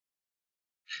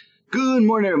Good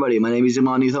morning, everybody. My name is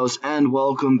Imanithos, and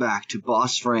welcome back to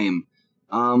Bossframe.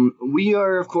 We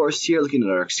are, of course, here looking at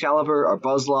our Excalibur, our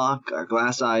Buzzlock, our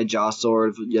Glass Eye, Jaw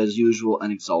Sword, as usual,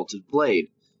 and Exalted Blade.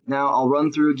 Now, I'll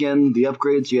run through again the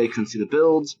upgrades so you guys can see the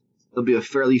builds. There'll be a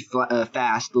fairly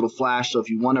fast little flash, so if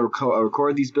you want to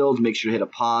record these builds, make sure to hit a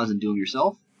pause and do them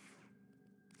yourself.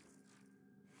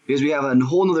 Because we have a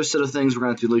whole other set of things we're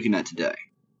going to be looking at today.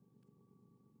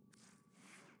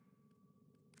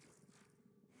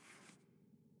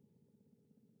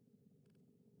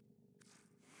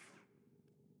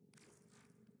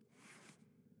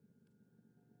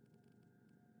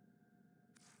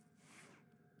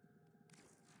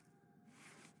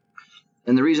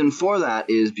 And the reason for that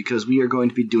is because we are going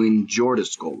to be doing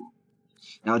Jordas Golem.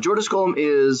 Now, Jordas Golem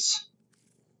is...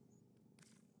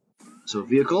 So,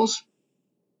 vehicles.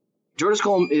 Jordas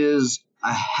Golem is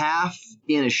a half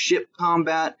in a ship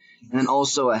combat, and then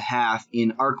also a half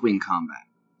in Arcwing combat.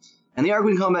 And the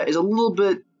Arcwing combat is a little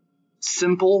bit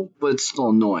simple, but it's still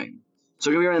annoying.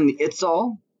 So we're going to be running the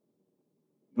Itzal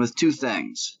with two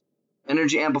things.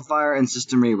 Energy Amplifier and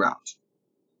System Reroute.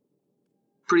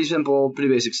 Pretty simple, pretty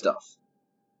basic stuff.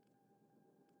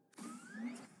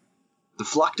 The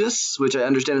Fluctus, which I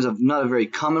understand is not a very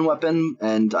common weapon,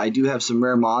 and I do have some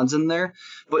rare mods in there.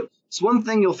 But it's one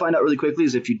thing you'll find out really quickly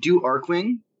is if you do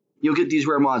Arcwing, you'll get these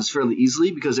rare mods fairly easily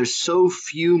because there's so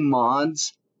few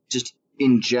mods just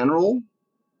in general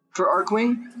for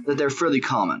Arcwing that they're fairly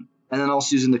common. And then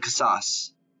also using the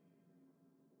Kasas.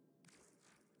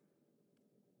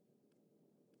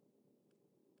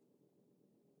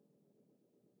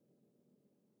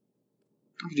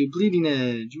 I can do Bleeding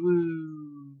Edge. Woo!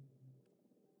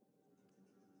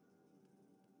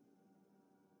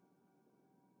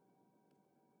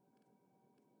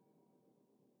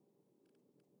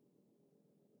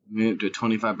 Move to a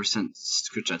 25%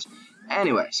 crit chance.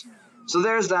 Anyways, so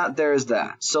there's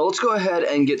that. So let's go ahead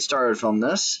and get started from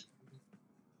this.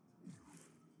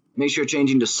 Make sure you're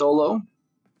changing to solo.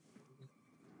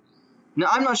 Now,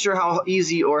 I'm not sure how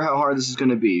easy or how hard this is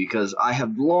going to be because it's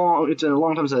been a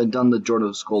long time since I've done the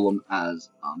Jordas Golem as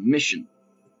a mission.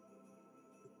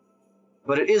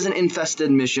 But it is an infested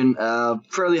mission,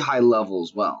 fairly high level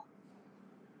as well.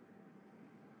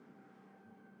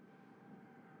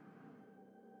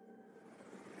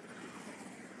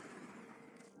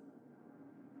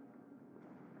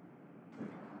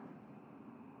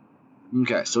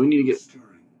 Okay, so we need to get...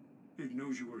 Stirring. It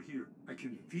knows you are here. I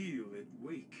can feel it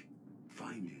wake.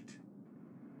 Find it.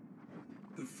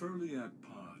 The Furliat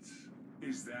pods.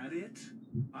 Is that it?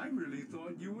 I really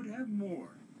thought you would have more.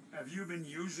 Have you been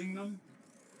using them?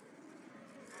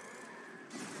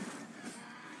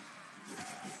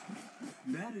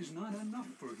 That is not enough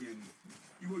for him.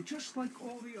 You are just like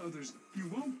all the others. You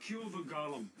won't kill the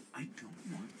golem. I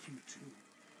don't want you to.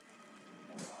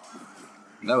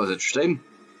 That was interesting.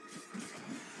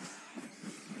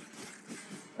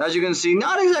 As you can see,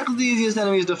 not exactly the easiest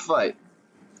enemies to fight.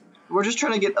 We're just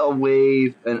trying to get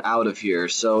away and out of here,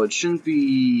 so it shouldn't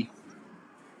be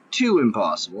too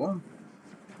impossible.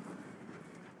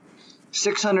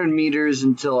 600 meters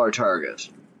until our target.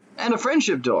 And a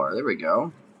friendship door. There we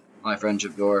go. My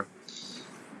friendship door.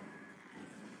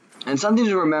 And something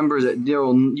to remember is that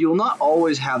you'll not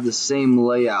always have the same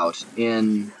layout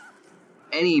in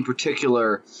any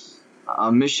particular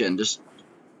mission. Just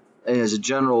as a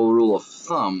general rule of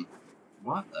thumb.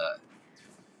 What the?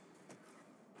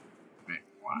 Wait,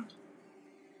 what?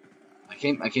 I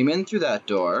came in through that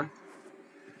door.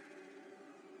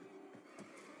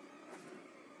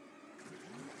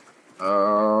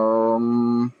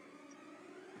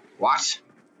 What?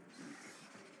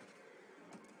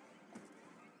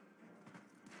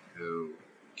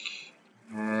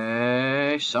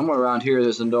 Okay. Somewhere around here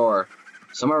there's a door.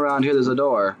 Somewhere around here there's a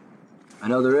door. I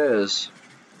know there is.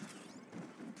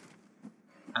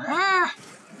 Ah!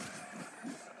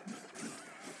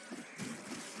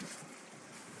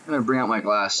 I'm gonna bring out my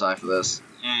glass eye for this.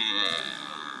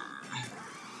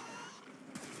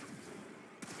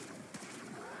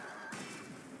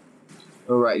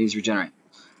 Oh right, it needs to regenerate.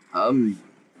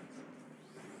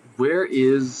 Where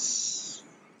is...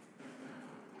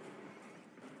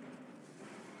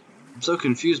 I'm so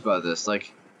confused by this,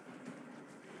 like...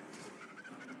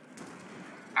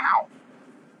 Ow!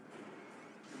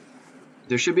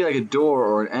 There should be like a door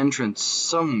or an entrance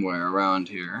somewhere around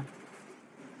here.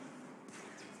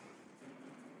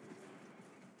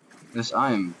 Yes,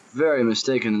 I am very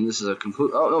mistaken, and this is a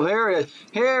complete... Oh, no, here it is!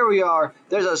 Here we are!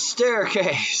 There's a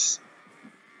staircase!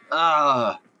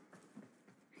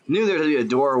 Knew there'd be a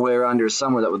doorway around here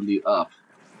somewhere that would lead up.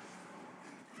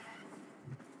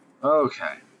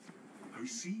 Okay. I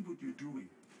see what you're doing.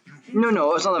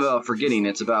 No, it's not about forgetting.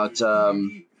 It's about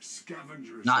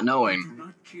not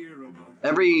knowing.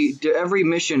 Every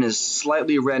mission is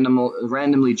slightly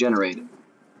randomly generated,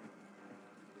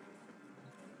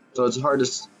 so it's hard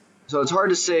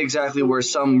to say exactly where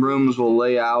some rooms will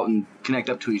lay out and connect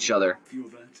up to each other. Feel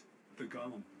that? The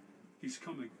golem. He's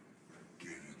coming. Get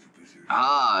into position.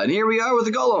 Ah, and here we are with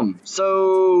the golem.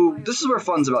 So this is where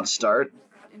fun's about to start.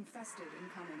 Infested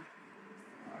incoming.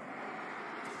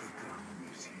 The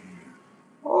golem is here.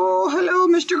 Oh, hello,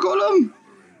 Mr. Golem.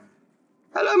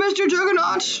 Hello, Mr.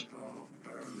 Juggernaut.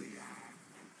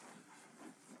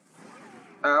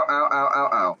 Ow, ow, ow, ow,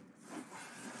 ow.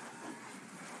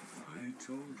 I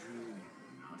told you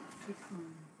not to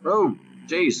come. Oh,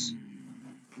 jeez.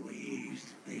 Please,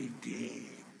 they did.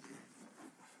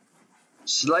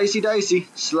 Slicey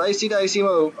dicey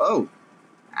move. Oh,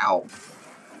 ow.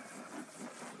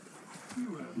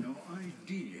 You have no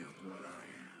idea what I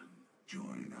am.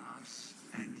 Join us,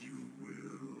 and you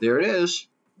will. There it is.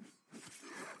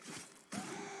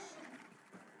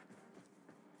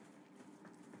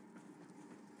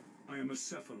 I am a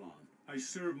Cephalon. I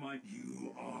serve my...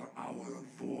 You are our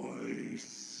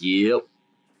voice. Yep.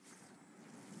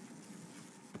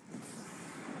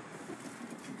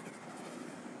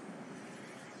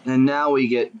 And now we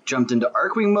get jumped into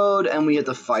Arcwing mode, and we get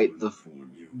to fight the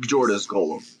Jordas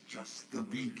Golem. Just the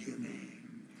beginning.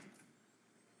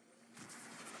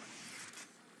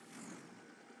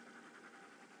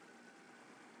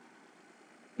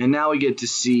 And now we get to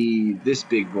see this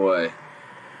big boy.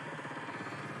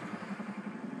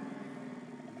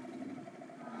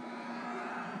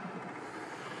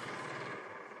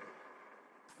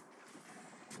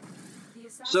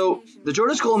 So, the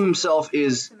Jordas Golem himself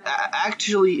is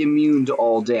actually immune to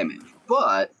all damage,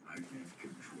 but I can't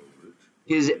control it.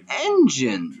 his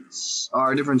engines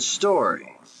are a different story.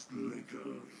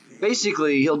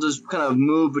 Basically, he'll just kind of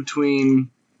move between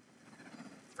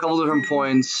a couple different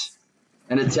points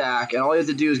and attack, and all you have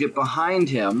to do is get behind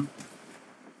him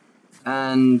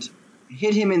and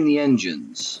hit him in the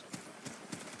engines.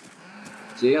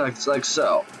 See, like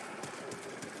so.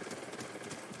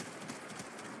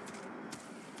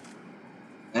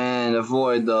 And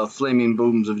avoid the flaming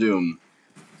booms of doom.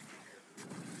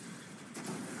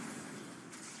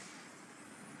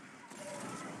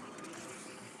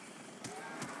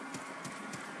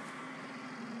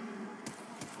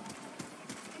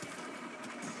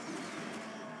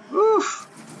 Oof!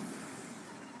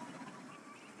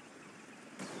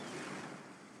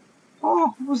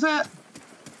 Oh, what was that?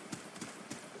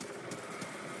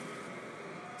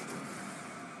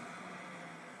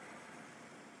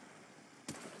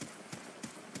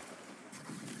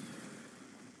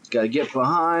 Gotta get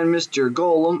behind Mr.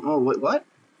 Golem. Oh, wait, what?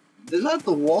 Is that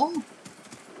the wall?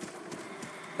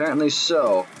 Apparently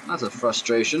so. That's a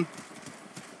frustration. You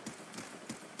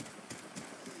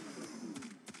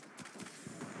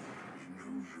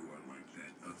know you are like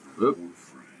that other Oop. old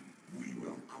friend. We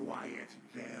will quiet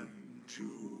them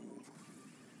too.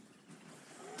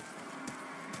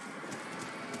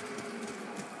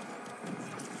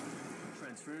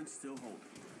 Transference still holding.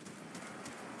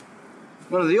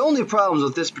 One of the only problems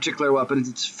with this particular weapon is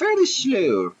it's fairly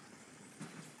slow.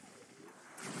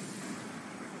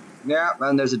 Yeah,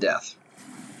 and there's a death.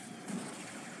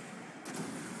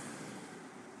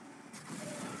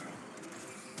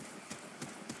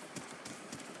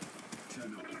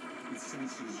 Tenno, it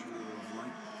senses you are of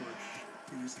light flesh.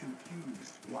 It is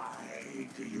confused. Why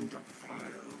do you defile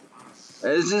us?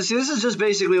 This is just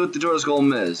basically what the Jordas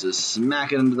Golem is. Just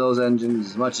smack it into those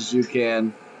engines as much as you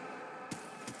can.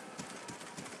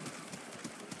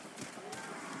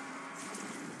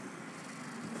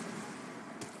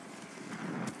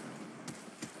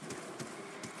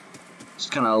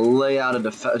 Just kind of lay out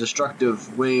a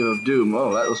destructive wave of doom.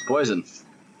 Oh, that was poison.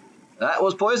 That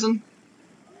was poison.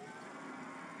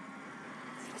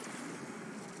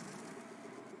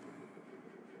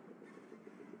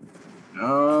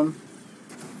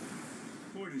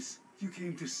 Jordas, you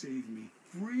came to save me.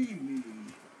 Free me.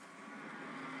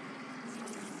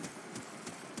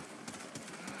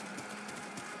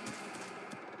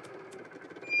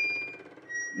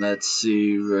 Let's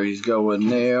see where he's going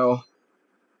now.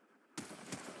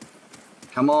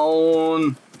 Come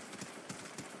on.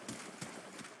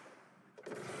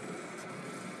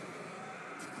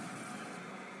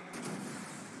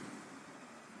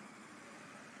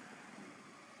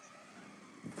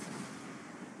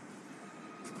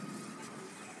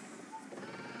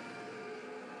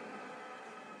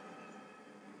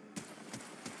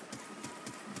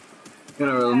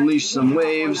 Gonna unleash some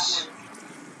waves.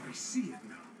 I see it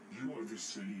now. You are the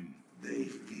same. They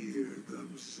fear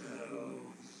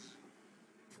themselves.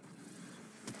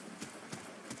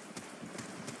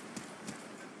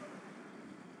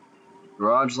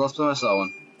 Garage, last time I saw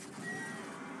one.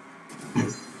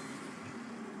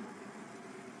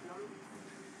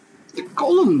 The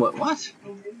golem, what?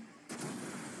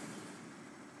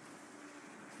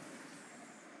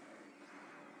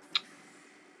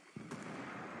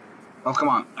 Oh, come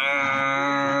on.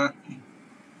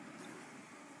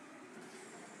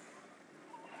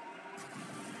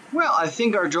 Well, I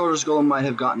think our Jordas Golem might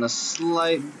have gotten a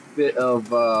slight bit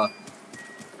of,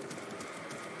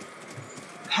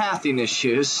 pathing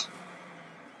issues.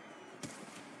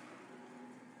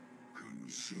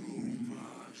 Consume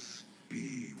us,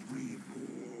 be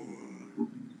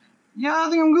reborn. Yeah, I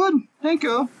think I'm good. Thank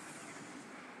you.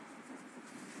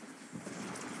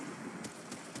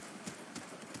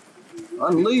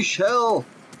 Unleash hell!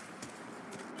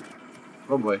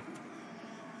 Oh boy.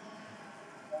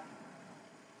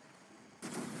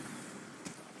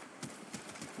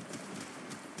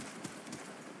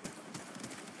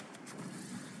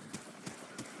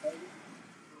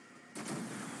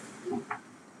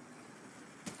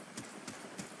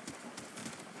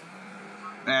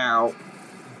 Ow.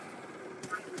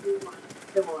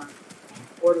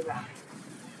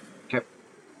 Okay.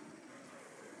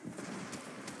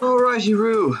 Alrighty,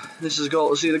 Roo. This is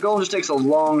gold. See, the golem just takes a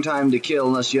long time to kill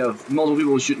unless you have multiple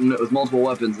people shooting it with multiple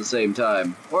weapons at the same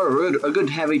time. Or a good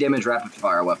heavy damage rapid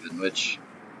fire weapon, which,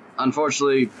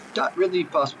 unfortunately, not really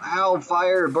possible. Ow,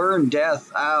 fire, burn, death,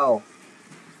 ow.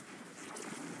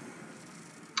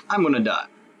 I'm gonna die.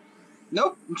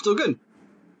 Nope, I'm still good.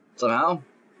 Somehow.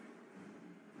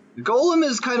 The golem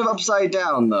is kind of upside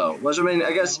down, though. Which, I mean,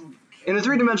 I guess, in a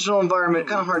three-dimensional environment,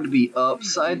 kind of hard to be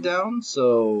upside down,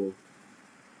 so...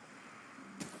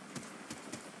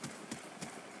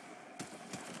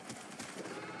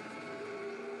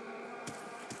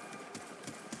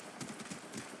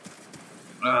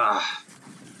 Ugh.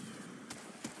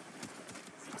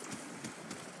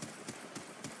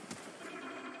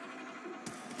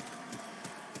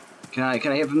 Can I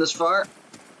hit from this far?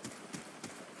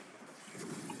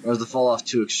 Or is the fall off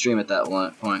too extreme at that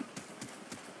one point?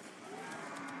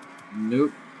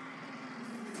 Nope.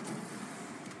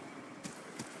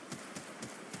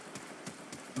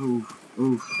 Oof,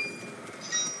 oof.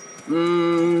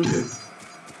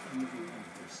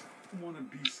 Wanna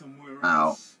be somewhere Ow.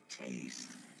 else? Taste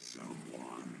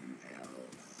someone else.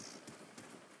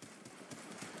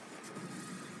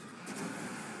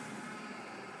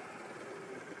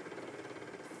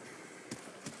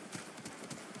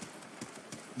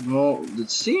 Well,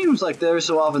 it seems like every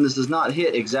so often this does not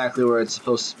hit exactly where it's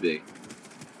supposed to be.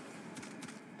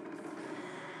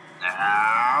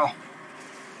 Ow!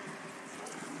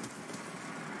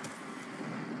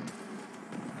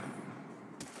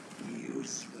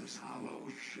 Useless hollow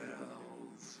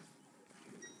shells.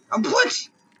 What?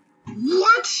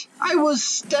 What? I was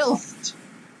stealthed!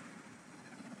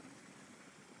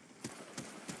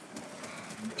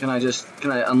 Can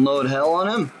I unload hell on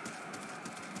him?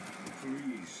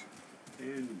 Please,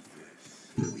 end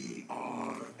this. We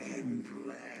are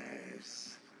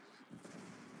endless.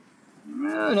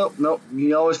 Nope, nope.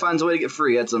 He always finds a way to get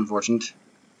free. That's unfortunate.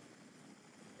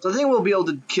 So I think we'll be able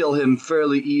to kill him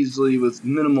fairly easily with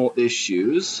minimal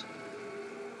issues.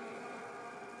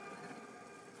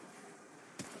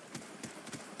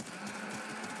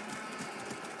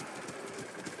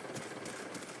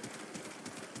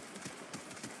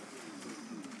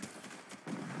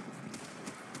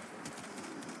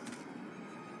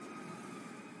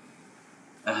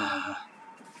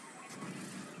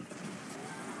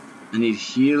 I need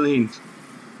healing.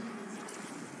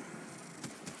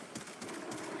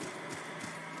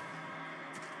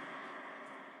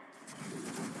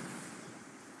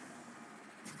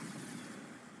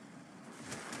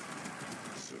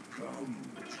 Succumb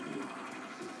to us.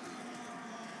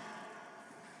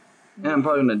 Yeah, I'm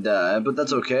probably gonna die, but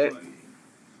that's okay.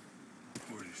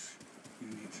 Jordas, you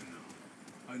need to know.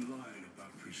 I lied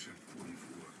about Precept 44.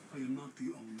 I am not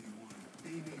the only one.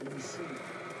 They made me say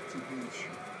to hate you.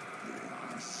 There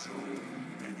are so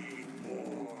many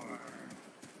more.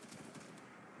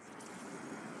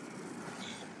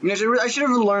 I mean, I should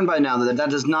have learned by now that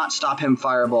does not stop him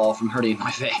fireball from hurting my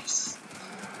face.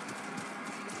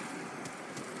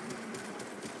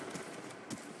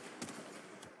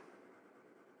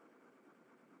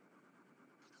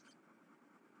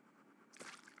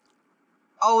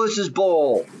 Oh, this is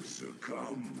bull.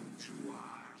 Succumb to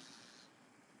us.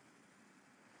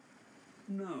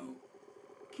 No.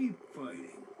 Keep fighting.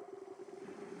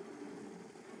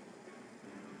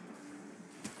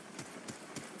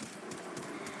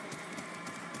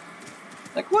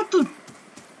 Like, what the?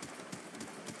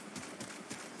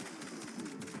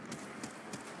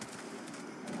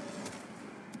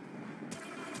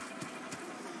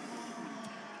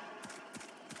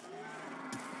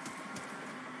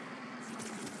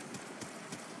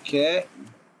 Okay.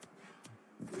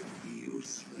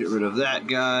 Get rid of that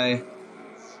guy.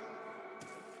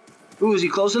 Ooh, is he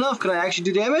close enough? Can I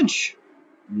actually do damage?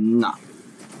 Nah.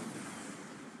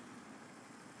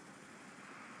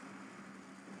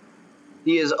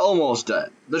 He is almost dead.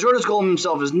 The Jordas Golem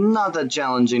himself is not that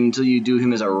challenging until you do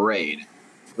him as a raid.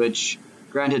 Which,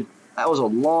 granted, that was a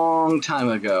long time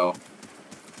ago.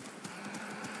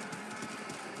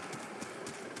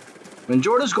 When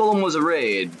Jordas Golem was a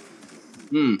raid...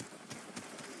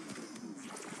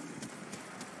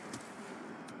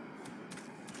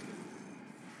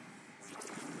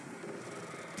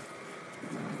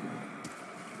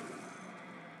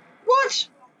 What?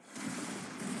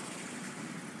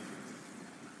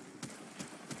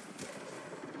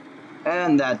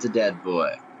 And that's a dead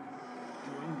boy.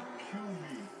 Don't kill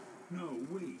me. No,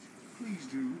 wait. Please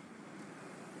do.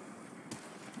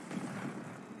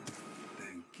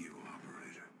 Thank you,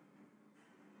 operator.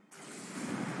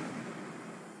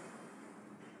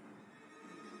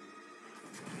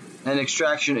 And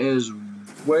extraction is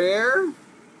where?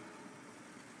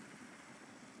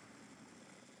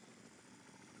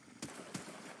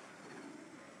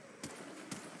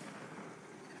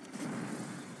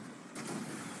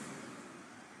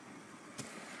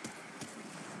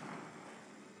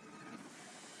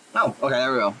 Oh, okay,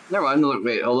 there we go. Never mind. Look,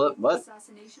 wait, hold up. What?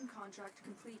 Assassination contract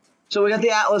complete. So we got the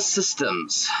Atlas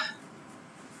systems.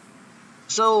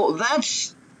 So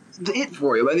that's it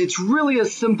for you. I mean, it's really a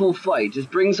simple fight.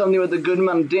 Just bring something with a good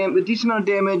amount of damage, a decent amount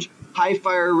of damage, high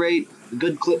fire rate, a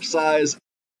good clip size.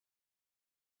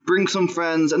 Bring some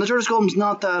friends, and the Jordas Golem's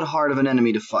not that hard of an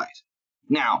enemy to fight.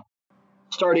 Now,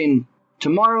 starting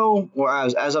tomorrow, or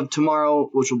as of tomorrow,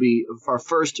 which will be our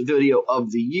first video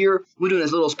of the year, we're doing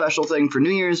this little special thing for New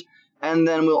Year's, and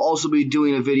then we'll also be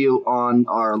doing a video on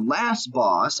our last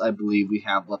boss, I believe we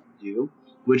have left to do,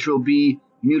 which will be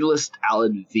Mutalist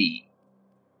Alad V.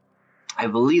 I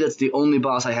believe that's the only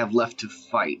boss I have left to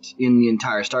fight in the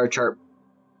entire star chart.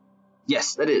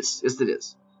 Yes, that is. Yes, it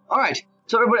is. Alright,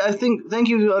 so everybody, thank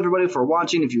you to everybody for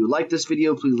watching. If you like this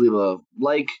video, please leave a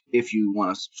like. If you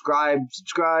want to subscribe.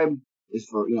 If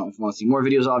you want to see more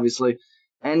videos, obviously.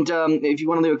 And if you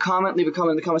want to leave a comment in the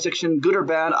comment section, good or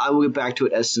bad. I will get back to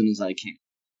it as soon as I can.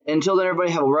 Until then,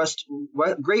 everybody, have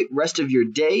a great rest of your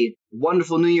day,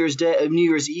 wonderful New Year's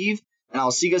Eve, and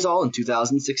I'll see you guys all in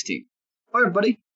 2016. Bye, everybody.